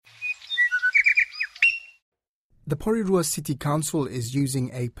The Porirua City Council is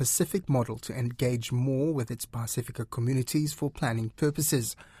using a Pacific model to engage more with its Pasifika communities for planning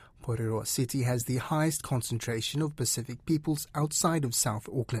purposes. Porirua City has the highest concentration of Pacific peoples outside of South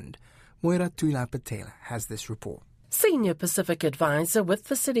Auckland. Moira Tuila Patela has this report. Senior Pacific Advisor with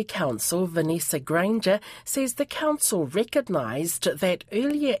the City Council, Vanessa Granger, says the Council recognised that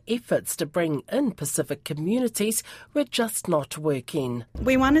earlier efforts to bring in Pacific communities were just not working.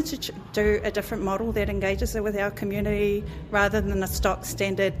 We wanted to do a different model that engages with our community rather than a stock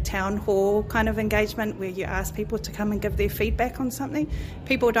standard town hall kind of engagement where you ask people to come and give their feedback on something.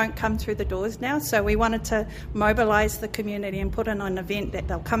 People don't come through the doors now, so we wanted to mobilise the community and put in an event that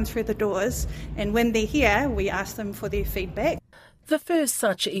they'll come through the doors, and when they're here we ask them for their feedback. The first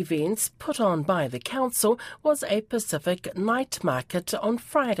such events put on by the Council was a Pacific night market on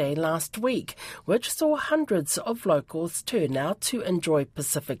Friday last week, which saw hundreds of locals turn out to enjoy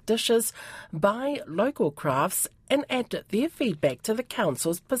Pacific dishes, buy local crafts and add their feedback to the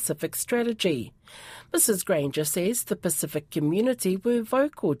Council's Pacific strategy. Mrs. Granger says the Pacific community were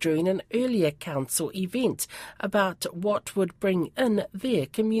vocal during an earlier Council event about what would bring in their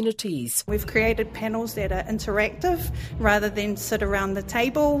communities. We've created panels that are interactive rather than sit around the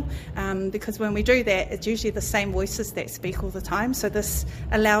table, because when we do that, it's usually the same voices that speak all the time. So this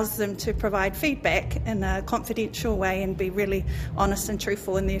allows them to provide feedback in a confidential way and be really honest and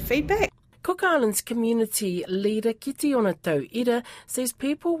truthful in their feedback. Cook Islands community leader Kitiona Tauira says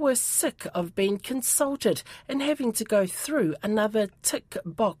people were sick of being consulted and having to go through another tick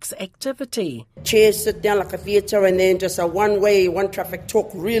box activity. Chairs sit down like a theatre and then just a one-way, one-traffic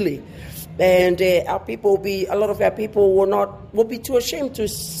talk really. And a lot of our people will be too ashamed to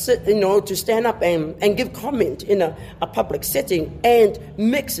sit, to stand up and give comment in a public setting and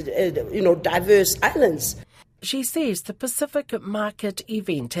mix, diverse islands. She says the Pacific Market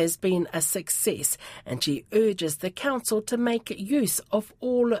event has been a success and she urges the Council to make use of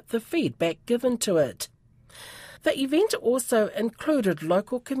all the feedback given to it. The event also included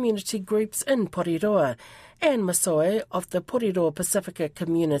local community groups in Porirua. Anne Masoe of the Porirua Pasifika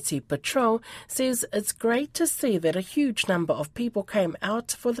Community Patrol says it's great to see that a huge number of people came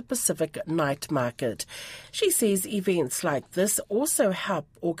out for the Pacific Night Market. She says events like this also help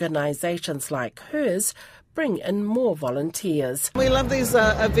organisations like hers bring in more volunteers. We love these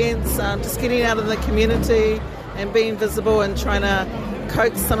events, just getting out in the community and being visible and trying to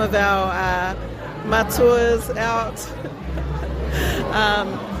coax some of our matuas out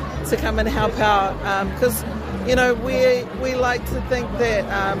to come and help out, because we like to think that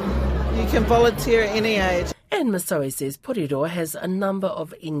you can volunteer at any age. And Masoe says Porirua has a number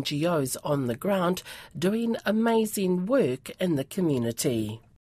of NGOs on the ground doing amazing work in the community.